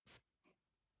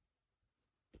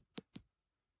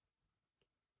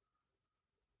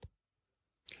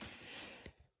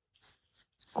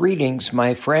Greetings,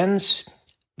 my friends.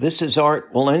 This is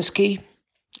Art Walensky,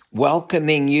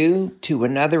 welcoming you to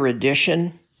another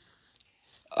edition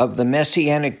of the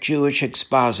Messianic Jewish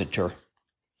Expositor.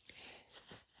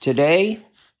 Today,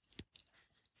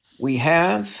 we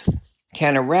have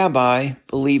Can a Rabbi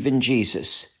Believe in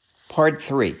Jesus? Part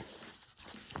 3.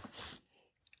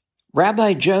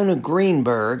 Rabbi Jonah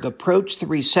Greenberg approached the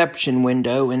reception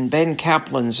window in Ben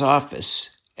Kaplan's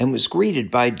office and was greeted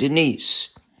by Denise.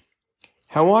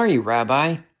 "How are you,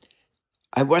 Rabbi?"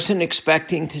 "I wasn't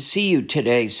expecting to see you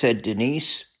today," said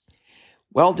Denise.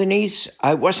 "Well, Denise,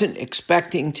 I wasn't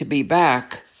expecting to be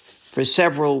back for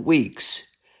several weeks,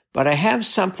 but I have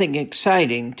something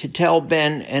exciting to tell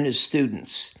Ben and his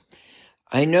students.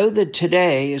 I know that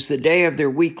today is the day of their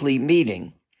weekly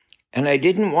meeting, and I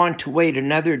didn't want to wait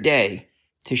another day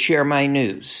to share my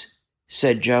news,"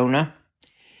 said Jonah.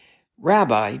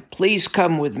 "Rabbi, please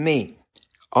come with me.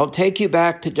 I'll take you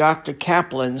back to Dr.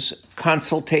 Kaplan's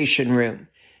consultation room,"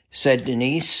 said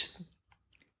Denise.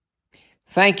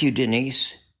 "Thank you,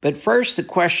 Denise. But first a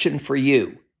question for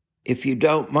you, if you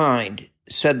don't mind,"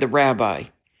 said the rabbi.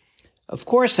 "Of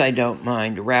course I don't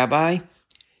mind, Rabbi."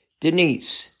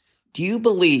 "Denise, do you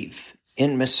believe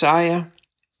in Messiah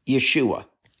Yeshua?"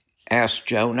 asked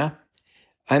Jonah.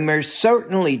 "I most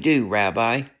certainly do,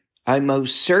 Rabbi. I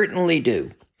most certainly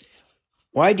do."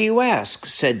 "Why do you ask?"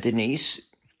 said Denise.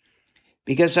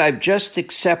 "Because I've just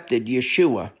accepted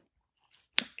Yeshua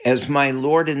as my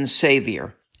Lord and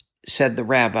Savior," said the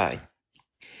rabbi.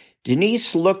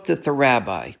 Denise looked at the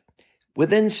rabbi.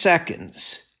 Within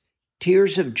seconds,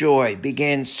 tears of joy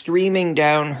began streaming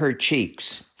down her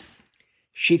cheeks.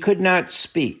 She could not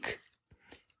speak.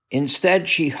 Instead,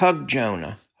 she hugged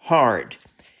Jonah hard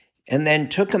and then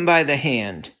took him by the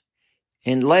hand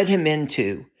and led him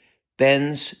into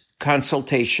Ben's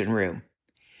consultation room,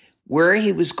 where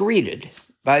he was greeted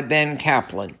by Ben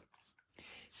Kaplan.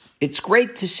 "It's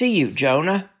great to see you,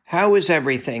 Jonah. How is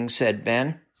everything?" said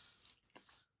Ben.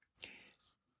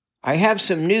 "I have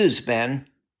some news, Ben.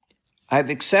 I've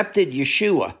accepted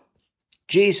Yeshua,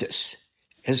 Jesus,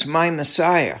 as my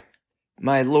Messiah,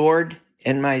 my Lord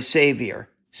and my Savior,"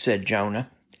 said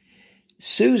Jonah.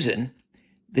 Susan,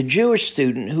 the Jewish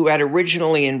student who had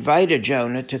originally invited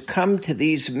Jonah to come to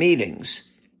these meetings,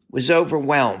 was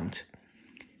overwhelmed.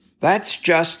 "That's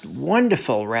just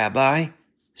wonderful, Rabbi,"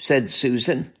 said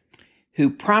Susan, who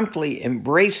promptly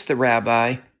embraced the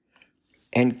rabbi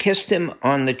and kissed him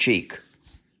on the cheek.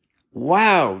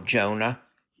 "Wow, Jonah,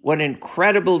 what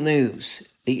incredible news.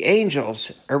 The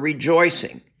angels are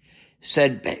rejoicing,"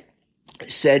 said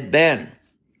Ben,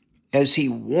 as he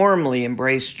warmly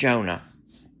embraced Jonah.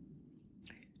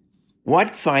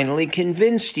 "What finally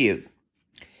convinced you?"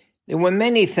 "There were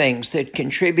many things that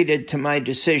contributed to my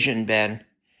decision, Ben,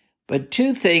 but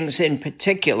two things in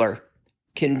particular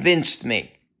convinced me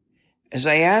as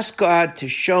I asked God to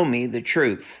show me the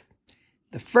truth.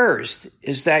 The first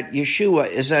is that Yeshua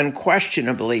is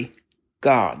unquestionably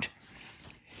God."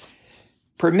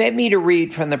 "Permit me to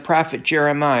read from the prophet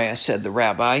Jeremiah," said the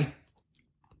rabbi.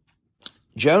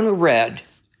 Jonah read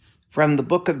from the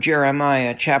book of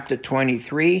Jeremiah, chapter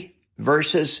 23,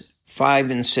 verses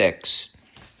 5 and 6.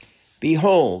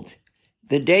 "Behold,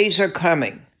 the days are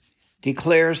coming,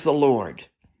 declares the Lord,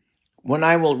 when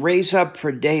I will raise up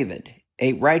for David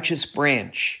a righteous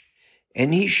branch,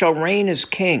 and he shall reign as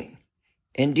king,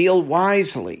 and deal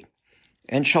wisely,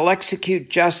 and shall execute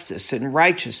justice and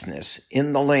righteousness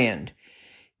in the land.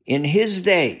 In his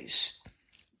days,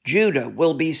 Judah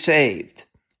will be saved,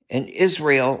 and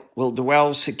Israel will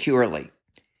dwell securely.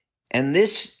 And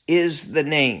this is the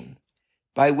name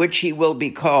by which he will be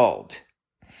called.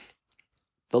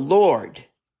 The Lord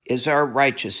is our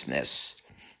righteousness.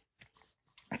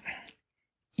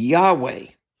 Yahweh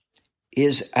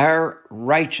is our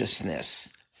righteousness.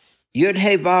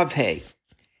 Yud-He-Vav-He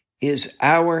is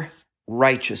our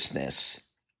righteousness."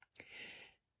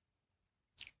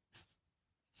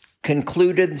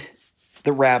 Concluded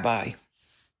the rabbi.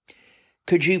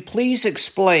 "Could you please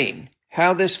explain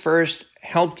how this verse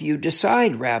helped you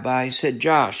decide, Rabbi?" said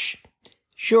Josh.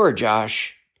 "Sure,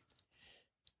 Josh.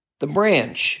 The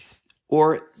branch,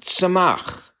 or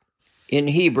tzamach in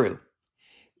Hebrew,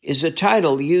 is a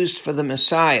title used for the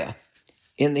Messiah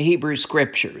in the Hebrew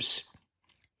Scriptures.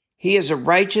 He is a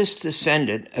righteous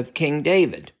descendant of King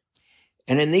David.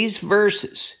 And in these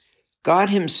verses, God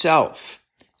himself,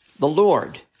 the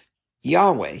Lord,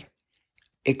 Yahweh,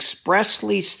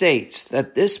 expressly states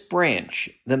that this branch,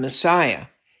 the Messiah,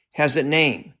 has a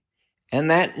name, and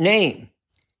that name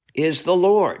is the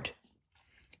Lord.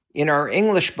 In our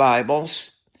English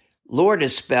Bibles, Lord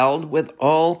is spelled with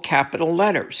all capital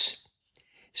letters,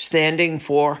 standing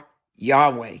for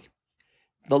Yahweh.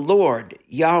 The Lord,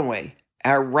 Yahweh,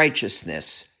 our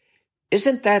righteousness.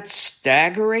 Isn't that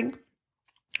staggering?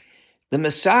 The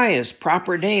Messiah's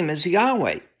proper name is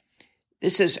Yahweh.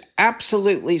 This is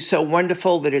absolutely so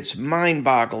wonderful that it's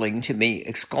mind-boggling to me,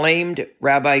 exclaimed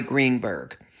Rabbi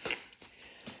Greenberg.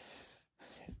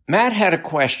 Matt had a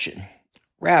question.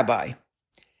 Rabbi,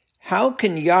 how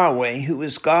can Yahweh, who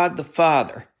is God the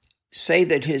Father, say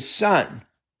that his Son,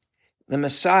 the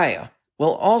Messiah,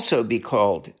 will also be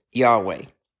called Yahweh?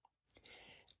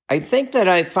 I think that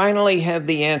I finally have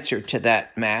the answer to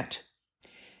that, Matt.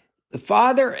 The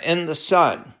Father and the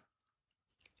Son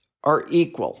are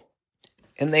equal,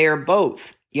 and they are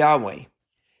both Yahweh.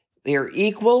 They are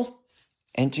equal,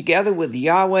 and together with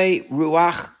Yahweh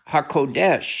Ruach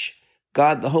HaKodesh,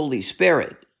 God the Holy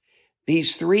Spirit,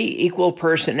 these three equal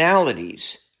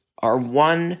personalities are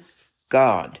one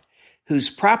God, whose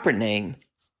proper name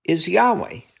is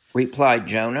Yahweh, replied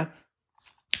Jonah.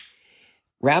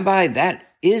 Rabbi, that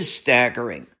is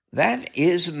staggering. That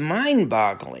is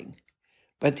mind-boggling.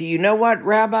 But do you know what,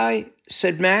 Rabbi?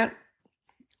 Said Matt.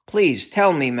 Please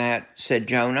tell me, Matt, said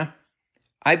Jonah.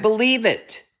 I believe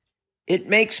it. It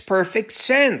makes perfect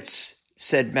sense,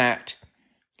 said Matt.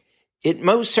 It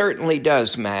most certainly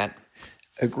does, Matt,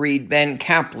 agreed Ben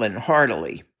Kaplan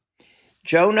heartily.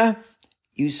 Jonah,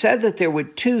 you said that there were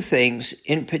two things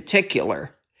in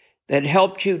particular that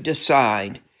helped you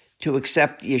decide to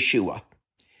accept Yeshua.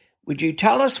 Would you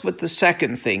tell us what the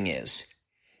second thing is?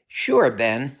 Sure,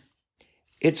 Ben.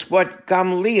 It's what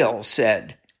Gamaliel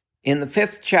said in the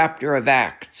 5th chapter of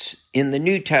Acts in the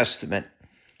New Testament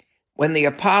when the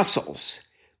apostles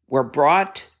were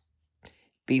brought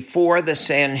before the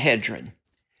Sanhedrin.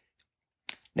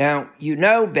 Now, you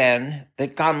know, Ben,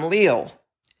 that Gamaliel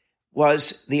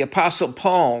was the Apostle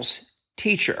Paul's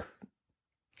teacher.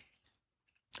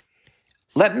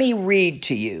 Let me read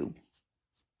to you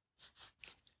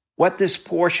what this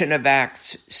portion of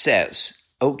Acts says.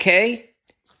 Okay?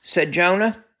 Said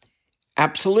Jonah.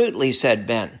 Absolutely, said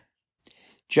Ben.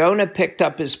 Jonah picked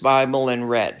up his Bible and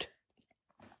read.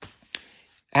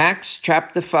 Acts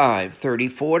chapter 5,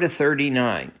 34 to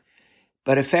 39.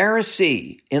 But a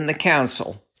Pharisee in the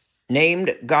council,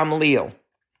 named Gamaliel,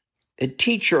 a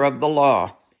teacher of the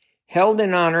law, held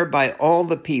in honor by all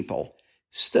the people,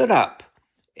 stood up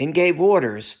and gave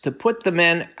orders to put the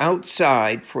men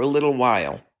outside for a little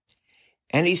while.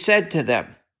 And he said to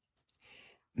them,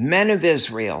 Men of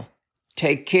Israel,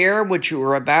 take care what you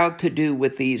are about to do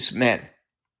with these men.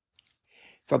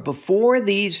 For before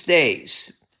these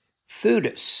days,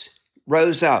 Theudas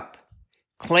rose up,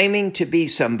 claiming to be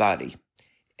somebody,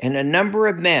 and a number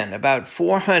of men, about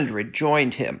 400,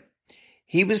 joined him.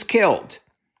 He was killed,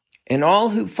 and all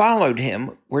who followed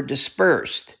him were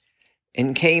dispersed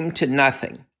and came to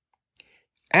nothing.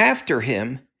 After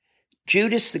him,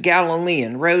 Judas the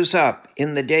Galilean rose up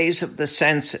in the days of the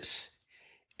census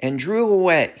and drew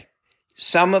away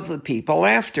some of the people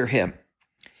after him.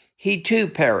 He too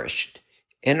perished,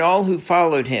 and all who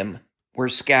followed him were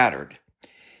scattered.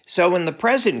 So in the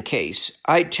present case,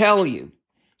 I tell you,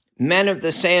 men of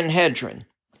the Sanhedrin,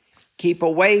 keep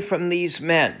away from these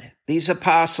men, these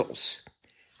apostles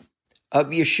of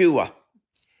Yeshua,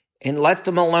 and let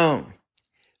them alone.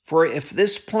 For if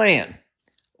this plan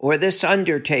or this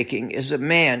undertaking is of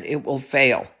man, it will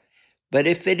fail. But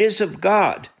if it is of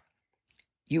God,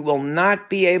 you will not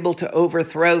be able to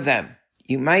overthrow them.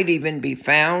 You might even be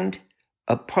found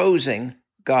opposing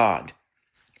God.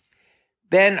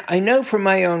 Ben, I know from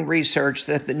my own research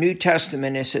that the New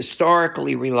Testament is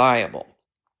historically reliable.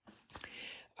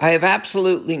 I have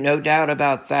absolutely no doubt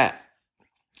about that.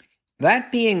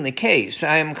 That being the case,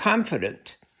 I am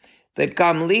confident that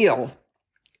Gamaliel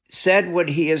said what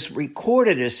he is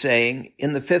recorded as saying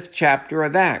in the 5th chapter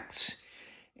of Acts.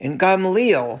 And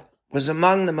Gamaliel was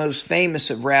among the most famous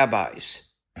of rabbis.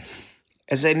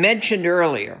 As I mentioned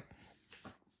earlier,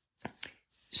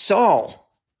 Saul,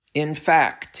 in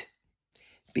fact,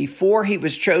 before he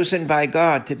was chosen by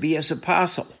God to be his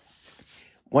apostle,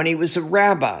 when he was a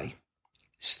rabbi,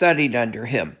 studied under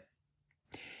him.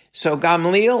 So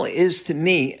Gamaliel is to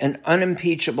me an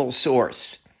unimpeachable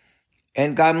source.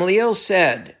 And Gamaliel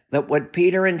said that what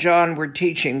Peter and John were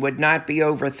teaching would not be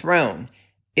overthrown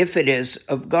if it is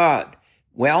of God.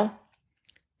 Well,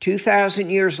 2,000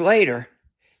 years later,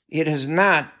 it has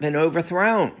not been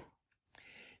overthrown.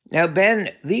 Now,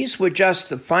 Ben, these were just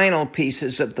the final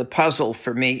pieces of the puzzle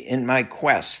for me in my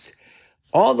quest.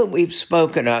 All that we've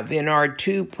spoken of in our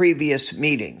 2 previous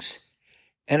meetings,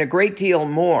 and a great deal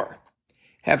more,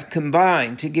 have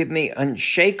combined to give me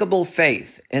unshakable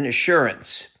faith and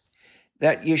assurance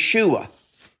that Yeshua,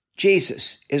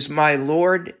 Jesus, is my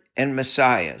Lord and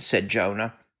Messiah, said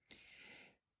Jonah.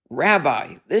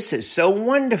 Rabbi, this is so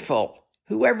wonderful.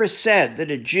 Whoever said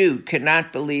that a Jew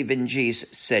cannot believe in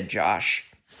Jesus, said Josh.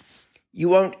 You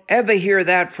won't ever hear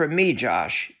that from me,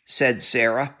 Josh, said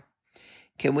Sarah.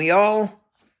 Can we all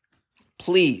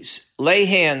please lay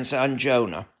hands on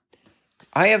Jonah?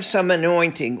 I have some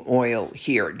anointing oil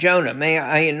here. Jonah, may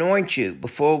I anoint you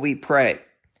before we pray,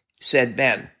 said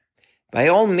Ben. By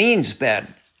all means,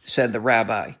 Ben, said the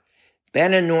rabbi.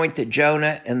 Ben anointed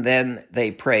Jonah, and then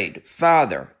they prayed.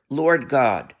 Father, Lord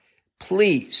God,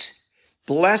 please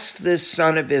bless this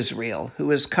son of Israel who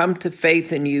has come to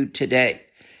faith in you today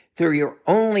through your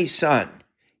only Son,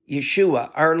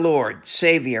 Yeshua, our Lord,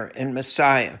 Savior, and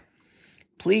Messiah.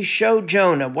 Please show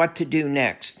Jonah what to do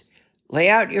next. Lay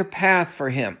out your path for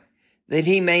him, that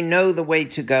he may know the way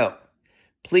to go.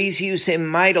 Please use him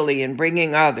mightily in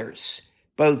bringing others,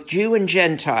 both Jew and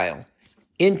Gentile,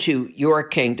 into your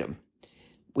kingdom.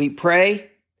 We pray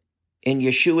in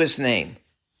Yeshua's name.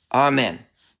 Amen.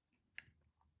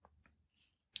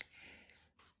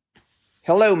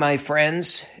 Hello, my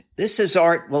friends. This is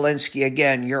Art Walensky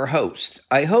again, your host.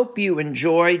 I hope you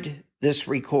enjoyed this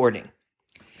recording.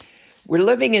 We're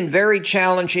living in very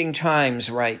challenging times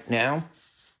right now.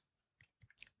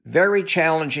 Very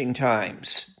challenging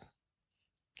times.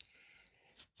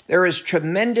 There is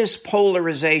tremendous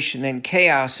polarization and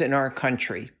chaos in our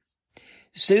country.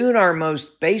 Soon our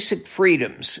most basic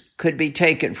freedoms could be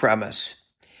taken from us.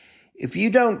 If you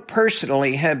don't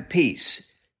personally have peace,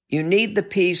 you need the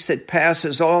peace that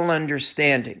passes all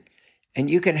understanding, and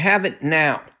you can have it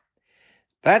now.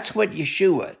 That's what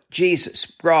Yeshua, Jesus,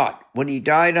 brought when he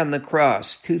died on the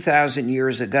cross 2,000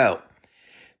 years ago.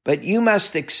 But you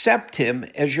must accept him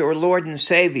as your Lord and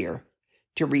Savior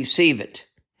to receive it.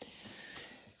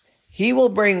 He will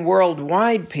bring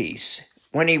worldwide peace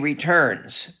when he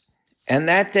returns, and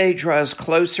that day draws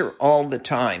closer all the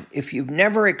time. If you've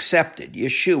never accepted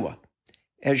Yeshua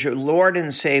as your Lord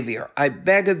and Savior, I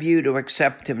beg of you to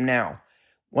accept him now.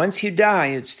 Once you die,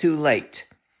 it's too late.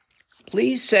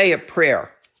 Please say a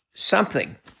prayer,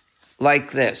 something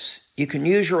like this. You can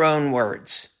use your own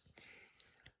words.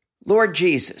 Lord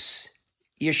Jesus,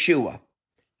 Yeshua,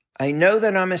 I know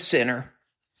that I'm a sinner,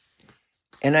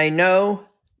 and I know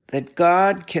that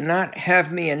God cannot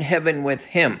have me in heaven with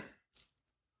him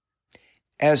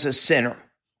as a sinner.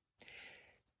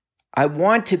 I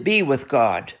want to be with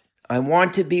God. I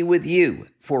want to be with you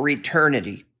for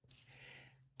eternity.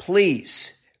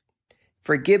 Please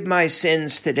forgive my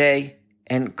sins today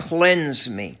and cleanse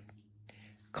me.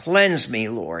 Cleanse me,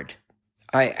 Lord,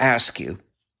 I ask you.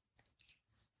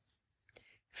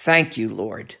 Thank you,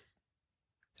 Lord.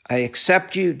 I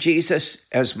accept you, Jesus,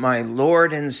 as my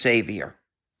Lord and Savior.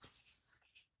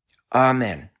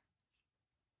 Amen.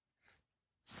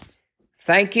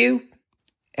 Thank you,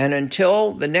 and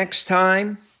until the next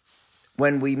time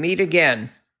when we meet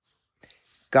again,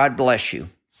 God bless you.